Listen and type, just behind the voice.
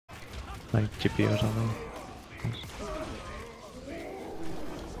like GP or something.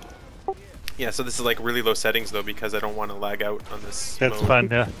 Yeah, so this is like really low settings though because I don't want to lag out on this That's mode. fine,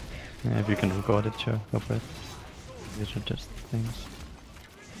 yeah. Yeah, if you can record it, sure, go for it. These are just things.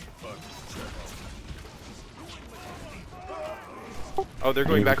 Oh, they're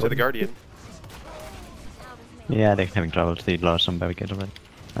going back to the Guardian. Yeah, they're having trouble. They lost some barricades already,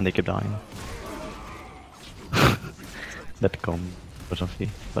 and they keep dying. That combos of you,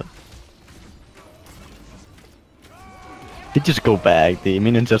 but they just go back. The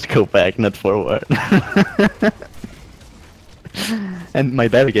minions just go back, not forward. And my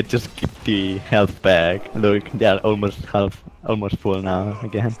barricade just keep the health back. Look, they are almost full now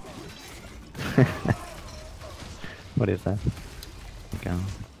again. What is that? Okay.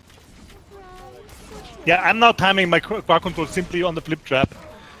 Yeah, I'm now timing my crowd control simply on the flip trap.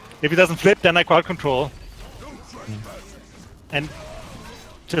 If it doesn't flip, then I crowd control. And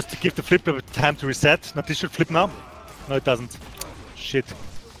just to give the flip trap time to reset. Now this should flip now. No, it doesn't. Shit.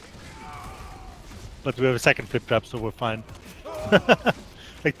 But we have a second flip trap, so we're fine.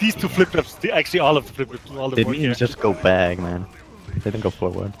 Like these two flip traps, actually all of the flip traps, all the They work didn't here. just go back, man. They didn't go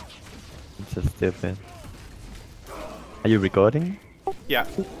forward. It's just stupid. Are you recording? Yeah.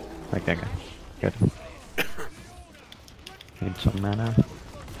 Okay, good. Need some mana.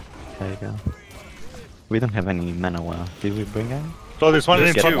 There you go. We don't have any mana well. Did we bring any? So there's one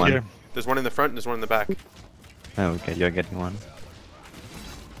There's in front two. here. There's one in the front and there's one in the back. Oh, okay, you're getting one.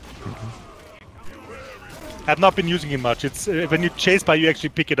 Okay. I've not been using it much. It's when you chase by, you actually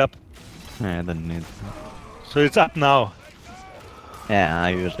pick it up. Yeah, I don't need. So it's up now. Yeah, I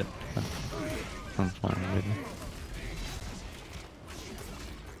use it. I'm fine with it.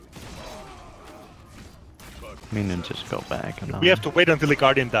 Minions just go back. And We have to wait until the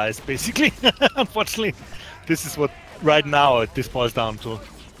Guardian dies, basically. Unfortunately, this is what right now this boils down to.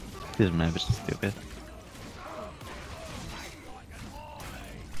 This map is stupid.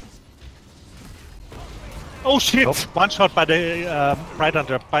 Oh shit! Oh. One shot by the Pride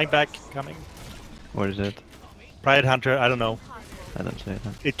Hunter. Buying back, coming. What is it? Pride Hunter, I don't know. I don't say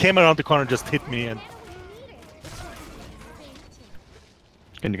that. It came around the corner, just hit me, and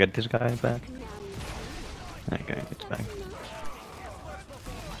Can you get this guy back? Okay, it's back.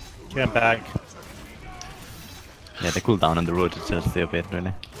 came back. Yeah, the cooldown on the road is just stupid,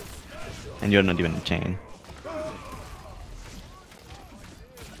 really. And you're not even in chain.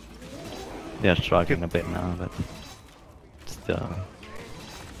 They're struggling a bit now, but still.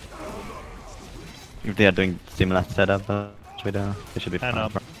 If they are doing similar setup with they should be I know.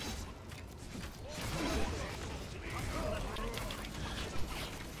 fine.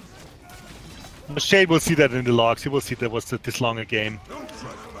 Shade will see that in the logs. He will see that was this long a game.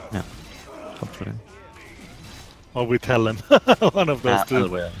 Yeah, hopefully. Or we tell him. One of those two.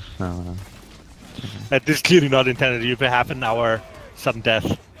 Well. No. That is clearly not intended. You have half an hour sudden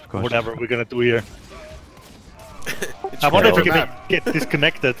death. course. Whatever we're gonna do here. It's I wonder if your we can map. get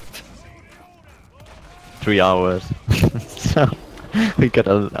disconnected. 3 hours. So we got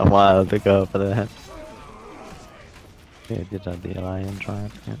a while to go for that. Okay, these are the Alliance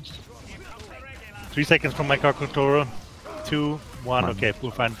tribes, yes. 3 seconds from my car controller. 2, 1. One. Okay,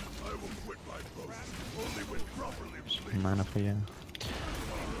 we'll find. Some mana for you.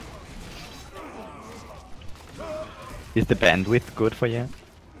 Is the bandwidth good for you?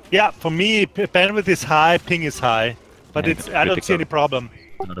 Yeah, for me, bandwidth is high, ping is high, but Yeah, it's but I don't see critical. any problem.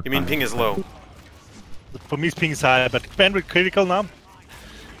 Not a You mean fan. ping is low? For me, ping is high, but bandwidth critical now.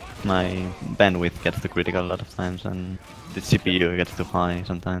 My bandwidth gets to critical a lot of times, and the CPU gets too high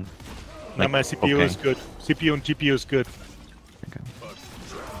sometimes. Yeah, my CPU okay. is good. CPU and GPU is good. Okay.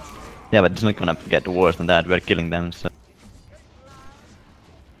 Yeah, but it's not gonna get worse than that. We're killing them, so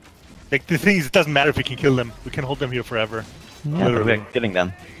Like the thing is, it doesn't matter if we can kill them. We can hold them here forever. yeah, but we're killing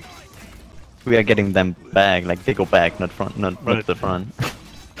them. We are getting them back. Like they go back, not front, not Right. the front.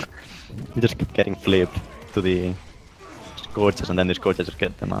 We just keep getting flipped to the scorches, and then the scorches just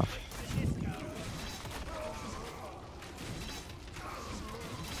get them off.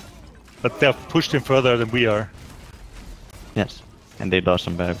 But they've pushed him further than we are. Yes, and they lost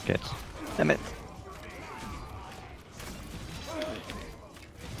some barricades. Damn it.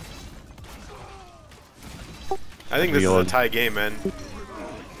 I think this is a tie game, man.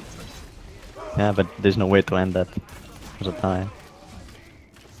 Yeah, but there's no way to end that as a tie.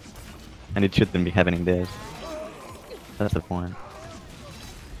 And it shouldn't be happening this. That's the point.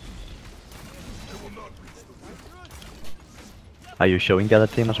 Are you showing the other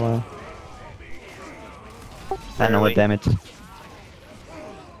team as well? I know what Barely. damage.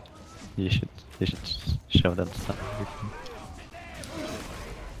 You should show that stuff.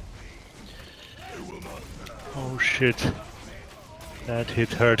 Oh shit. That hit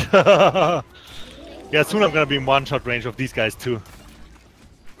hurt. Yeah, soon I'm gonna be in one-shot range of these guys too.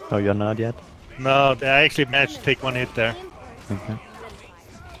 Oh, you're not yet? No, I actually managed to take one hit there. Okay.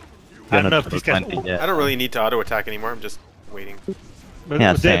 I You're don't know not if these guys... 20 yet. I don't really need to auto attack anymore. I'm just waiting. But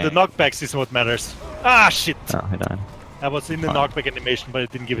Yeah, the same. knockbacks is what matters. Ah, shit! Oh, he died. I was in the Fine. knockback animation, but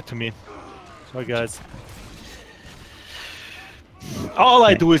it didn't give it to me. Sorry, guys. All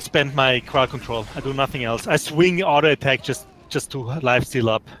I do is spend my crowd control. I do nothing else. I swing auto attack just to life steal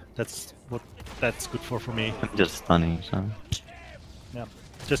up. That's what that's good for me. I'm just stunning, so. Yeah,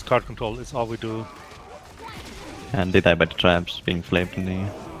 just crowd control is all we do. And they die by the traps being flamed in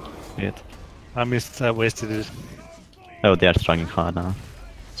the pit. I missed. I wasted it. Oh, they are struggling hard now.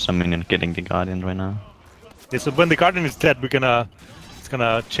 Some minion getting the guardian right now. Yeah, so when the guardian is dead, it's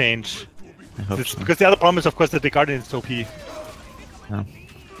gonna change. I hope so. Because the other problem is, of course, that the guardian is OP. Yeah.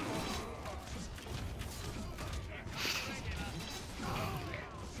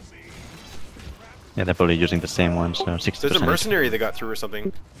 Yeah, they're probably using the same one, so 60%. There's a mercenary that got through or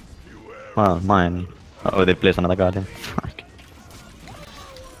something. Well, mine. Oh, they placed another guardian. Fuck.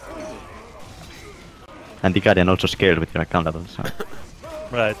 And the guardian also scaled with your account level, so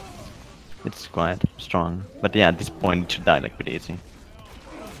Right. it's quite strong. But yeah, at this point it should die like pretty easy.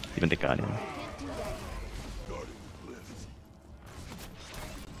 Even the guardian.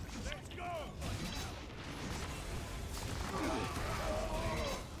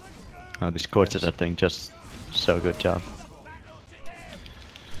 Oh, these courses are doing just so good job.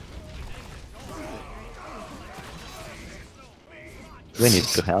 We need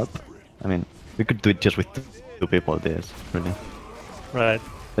to help. I mean, we could do it just with two people, this, really. Right.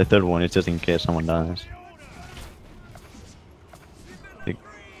 The third one is just in case someone dies.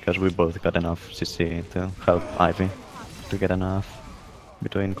 Because we both got enough CC to help Ivy to get enough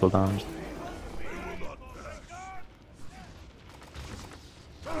between cooldowns.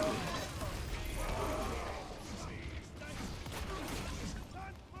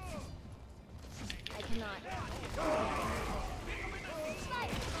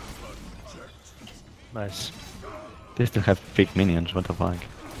 Nice. They still have big minions, what the fuck.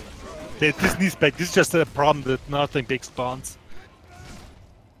 This needs back. This is just a problem that nothing big spawns.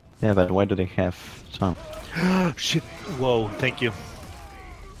 Yeah, but why do they have some? Shit. Whoa. Thank you.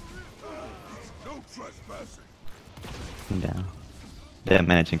 Yeah. They're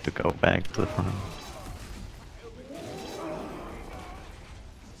managing to go back to the farm.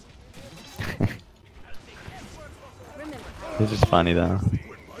 This is funny though.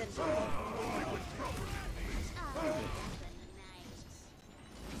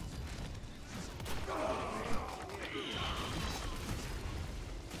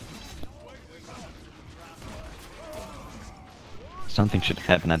 Something should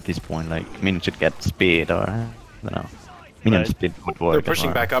happen at this point, like minions should get speed or I don't know. Minion Right. speed would work. They're as pushing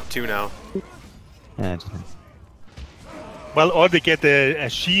well. back up too now. Yeah, Well, or they get a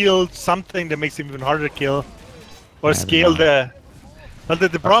shield, something that makes them even harder to kill, or I don't scale know. the. Well,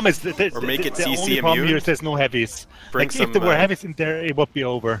 the problem is that Or make it the CC only problem immune. here is there's no heavies. Bring Like some, if there were uh, heavies in there, it would be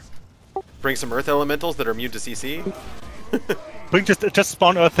over. Bring some earth elementals that are immune to CC. Bring just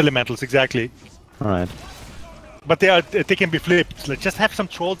spawn earth elementals exactly, alright. but they can be flipped. Like just have some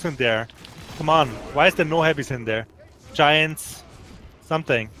trolls in there. Come on, why is there no heavies in there? Giants,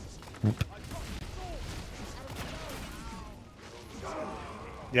 something. Yep.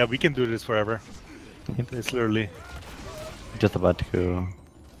 Yeah, we can do this forever. Yep. It's literally. Just about to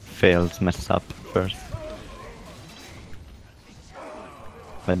fail to mess up first.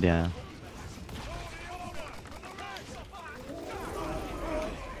 But yeah.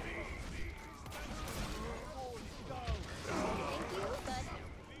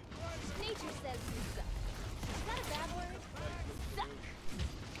 Nature says you suck. Is that a bad word? Suck.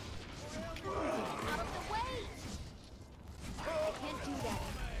 Out of the way. I can't do that.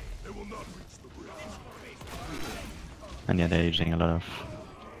 And yeah, they're using a lot of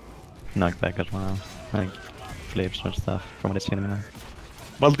knockback as well, like flips or stuff from what I've seen now.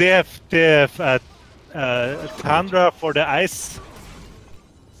 Well, they have Tundra for the ice.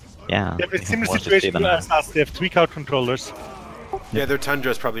 Yeah. They have a they similar more CC situation than to us. us. They have 3 crowd controllers. Yeah, their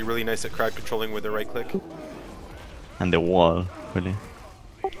Tundra is probably really nice at crowd controlling with the right click. And the wall, really.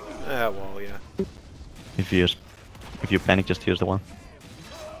 Well, yeah. If you panic, just use the wall.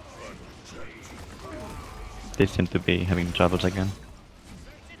 They seem to be having troubles again.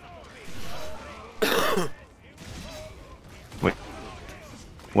 Wait,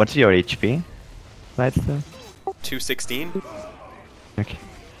 what's your HP? Right, sir? 216? Okay.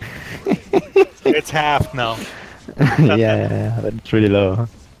 It's half now. Yeah, that's really low.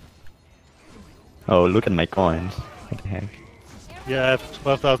 Oh, look at my coins. What the heck? Yeah, I have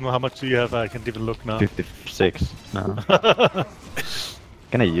 12,000. How much do you have? I can't even look now. 56 now.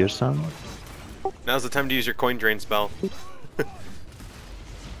 Can I use some? Now's the time to use your coin drain spell.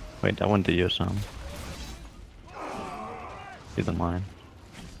 Wait, I want to use some. You don't mind.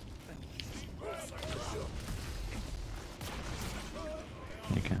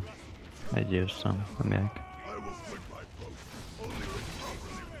 Okay. I use some. I'm back.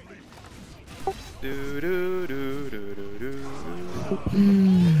 Do, do, do, do, do, do.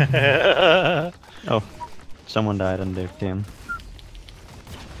 Oh, someone died on their team.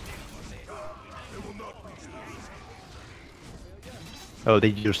 Oh, they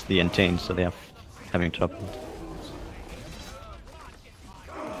used the Unchained, so they are having trouble.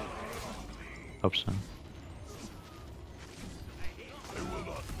 Hope so.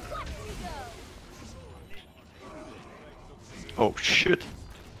 Oh shit!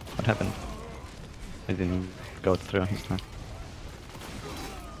 What happened? I didn't go through this time.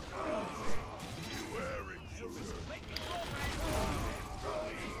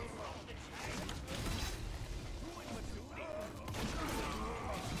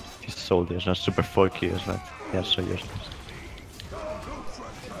 These soldiers are super focused, but they are so useless.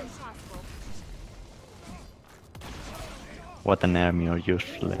 What an army of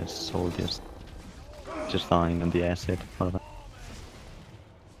useless soldiers. Just dying on the acid.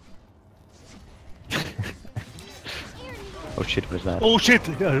 Oh shit, what is that? Oh shit!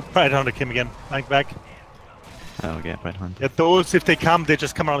 Pride Hunter came again. Back. Oh yeah, right hand. Yeah, those, if they come, they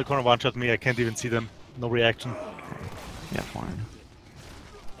just come around the corner, one-shot me. I can't even see them. No reaction. Yeah, fine.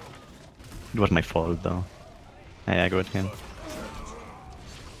 It was my fault though. I aggroed him.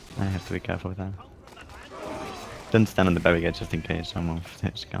 I have to be careful with that. Don't stand on the barricade just in case some of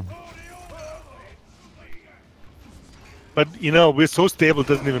this come. But, you know, we're so stable, it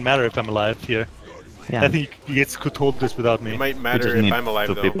doesn't even matter if I'm alive here. Yeah, I think you guys could hold this without me. It might we matter just if need I'm alive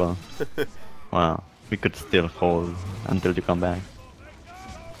two though. people. Wow, we could still hold until you come back.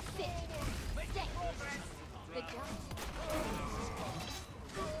 Good job.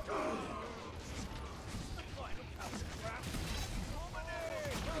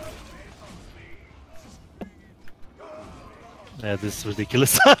 Yeah, this is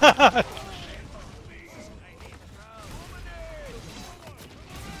ridiculous.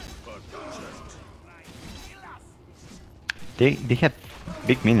 They have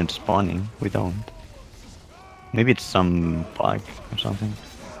big minions spawning, we don't. Maybe it's some bug or something.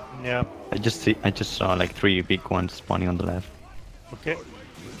 Yeah, I just saw like 3 big ones spawning on the left. okay.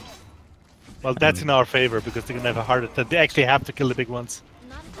 Well, that's in our favor because they're gonna have a harder time. They actually have to kill the big ones.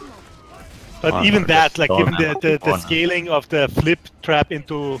 Not at the moment. But Wow, even they're that, just like given stalling the on the scaling of the flip trap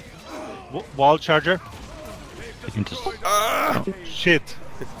into wall charger, You can just... shit.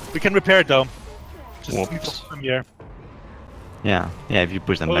 We can repair it though. Just Whoops. need to hold them here. Yeah, if you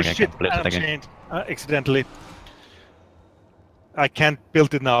push them Oh back, I shit! can place I'm it again. chained accidentally. I can't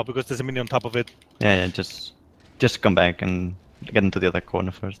build it now because there's a minion on top of it. Yeah, just come back and get into the other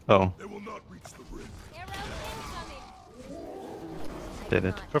corner first. Oh, Arrow incoming. did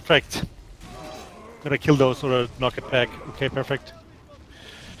it. Perfect. Gonna kill those or knock it back. Okay, perfect.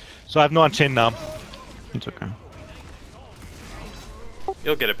 So I have no unchained now. It's okay.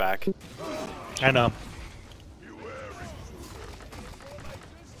 You'll get it back. I know.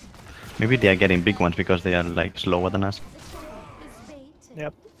 Maybe they are getting big ones because they are like slower than us. This bait.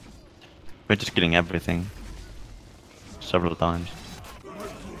 Yep. We're just killing everything. Several times.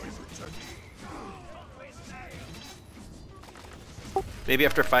 Maybe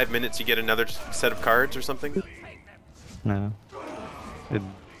after 5 minutes you get another set of cards or something? No.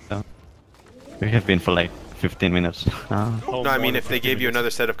 We have been for like 15 minutes. Oh, No, I more mean than if they 50 gave you minutes. another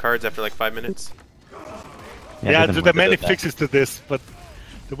set of cards after like 5 minutes. Yeah, then there we are many did that. fixes to this, but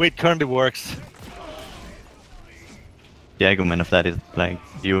the way it currently works. The argument of that is like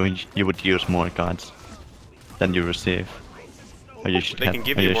you would use more cards than you receive. Or you should They have, can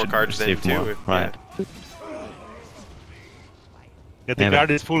give or you more should cards then receive too. more, If, right? Yeah, the Yeah, guard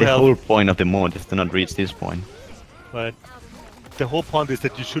but is full the health, whole point of the mod is to not reach this point. but the whole point is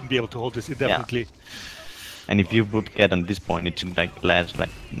that you shouldn't be able to hold this indefinitely. And if you would get on this point, it should like last like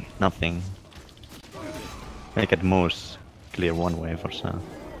nothing. Like at most clear one wave or so.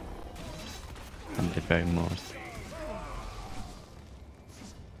 At the very most.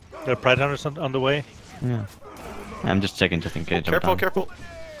 There are Pride Hunters on the way. Yeah. I'm just checking just in case. every careful, time. careful.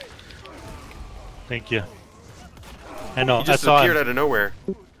 Thank you. I know. You just I saw appeared him. out of nowhere.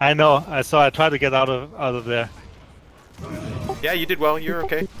 I know. I saw. I tried to get out of there. Yeah, you did well. You're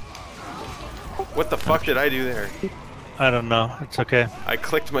okay. What the fuck did I do there? I don't know. It's okay. I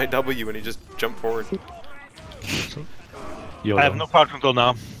clicked my W and he just jumped forward. I have no crowd control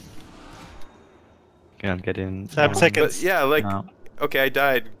now. Can't get in. 7 seconds. But yeah, like, No, okay, I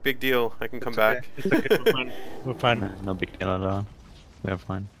died. Big deal. I can come back. It's okay. We're fine. We're fine. no big deal at all. We're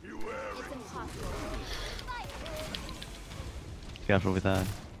fine. It's impossible. Careful with that.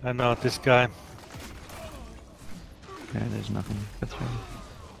 I know this guy. Okay, there's nothing. That's right.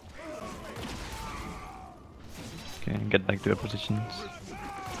 Okay, get back to your positions.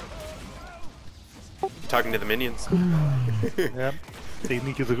 Talking to the minions. Yeah. They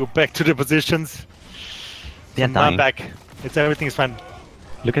need you to go back to the positions. They're I'm dying. back. Everything's fine.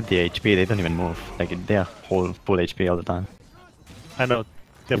 Look at the HP, they don't even move. Like, they're full HP all the time. I know.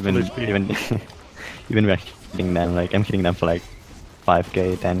 They're full Even, HP. even, even we're hitting them, like, I'm hitting them for like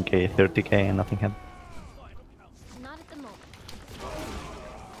 5k, 10k, 30k, and nothing happens. Not at the moment.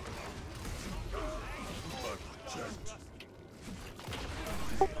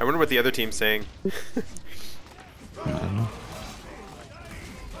 I wonder what the other team's saying. I don't know.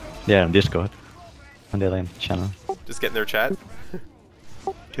 They're on Discord. On the other channel. Just getting their chat.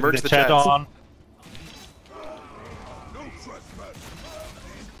 Get Merge the the chat chats. on.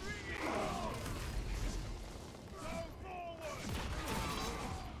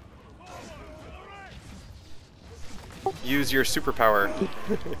 Use your superpower.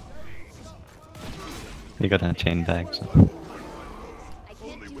 You got a chain tag, so. I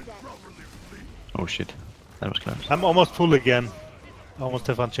can't do that. Oh shit. That was close. I'm almost full again. Almost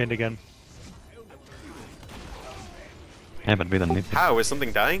have unchained again. Yeah, but we don't need to. How? Is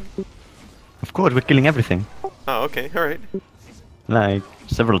something dying? Of course, we're killing everything. Oh, okay. Alright. Like,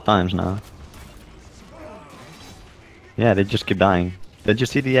 several times now. Yeah, they just keep dying. Did you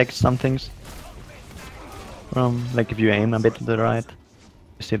see the X somethings? From, like, if you aim a bit to the right,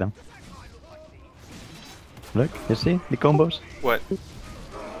 you see them. Look, you see the combos? What?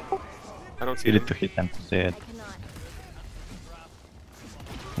 I don't see You them. need to hit them to see it, Cannot.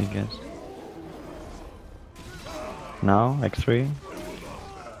 I guess. Now, X3,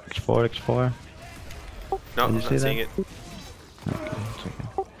 X4, X4. No, Did you I'm see not seeing that? it. Okay, it's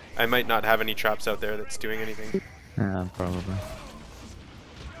okay. I might not have any traps out there that's doing anything. Yeah, probably.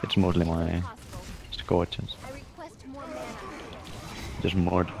 It's mostly my Possible. scorches. I request more mana. Just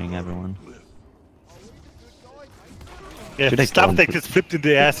murdering everyone. Yeah, Should I stuff go that and gets flipped in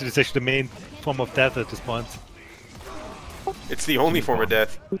the acid is actually the main form of death at this point. It's the only form of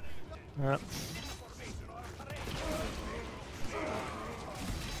death. Yeah.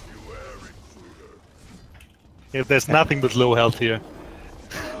 Yeah, there's nothing but low health here.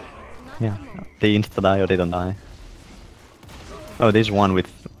 Yeah, they insta-die or they don't die. Oh, there's one with,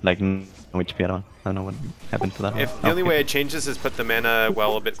 like, no HP at all. I don't know what happened to that one. If the only Okay. way I change this is put the mana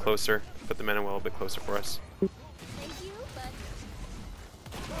well a bit closer. Put the mana well a bit closer for us. Thank you, but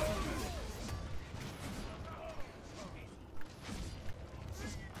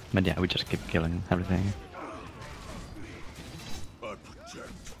But yeah, we just keep killing everything.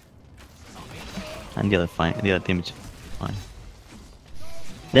 And the other team is fine.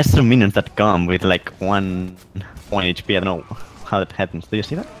 There's some minions that come with like one HP. I don't know how that happens. Do you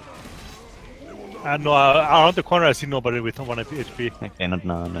see that? No, around the corner I see nobody with 1 HP. Okay, not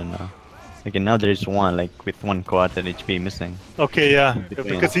now, no. Okay, now there is one like with 1/4 HP missing. Okay, yeah, Between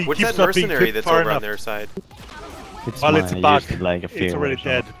because he What's keeps that not being mercenary clipped that's far over enough. on their side? It's Well, it's a mine. bug. I used it like a few It's already or so.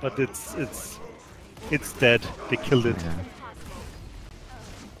 dead, but it's dead. They killed it. Yeah,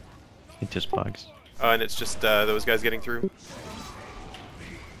 it just bugs. And it's just those guys getting through.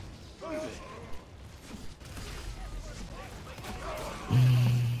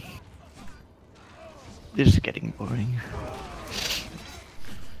 This is getting boring.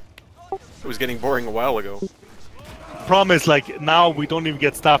 It was getting boring a while ago. Problem is, like, now we don't even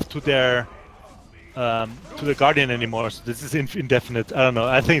get stuff to their to the Guardian anymore. So this is indefinite. I don't know.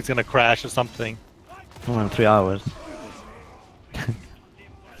 I think it's gonna crash or something. Oh, 3 hours.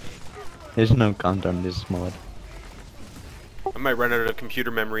 There's no counter on this mode. I might run out of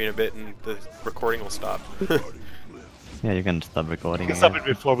computer memory in a bit and the recording will stop. Yeah, you can stop recording. We can stop again.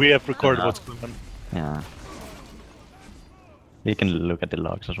 it before we have recorded Yeah. what's going on. Yeah. You can look at the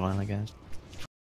logs as well, I guess.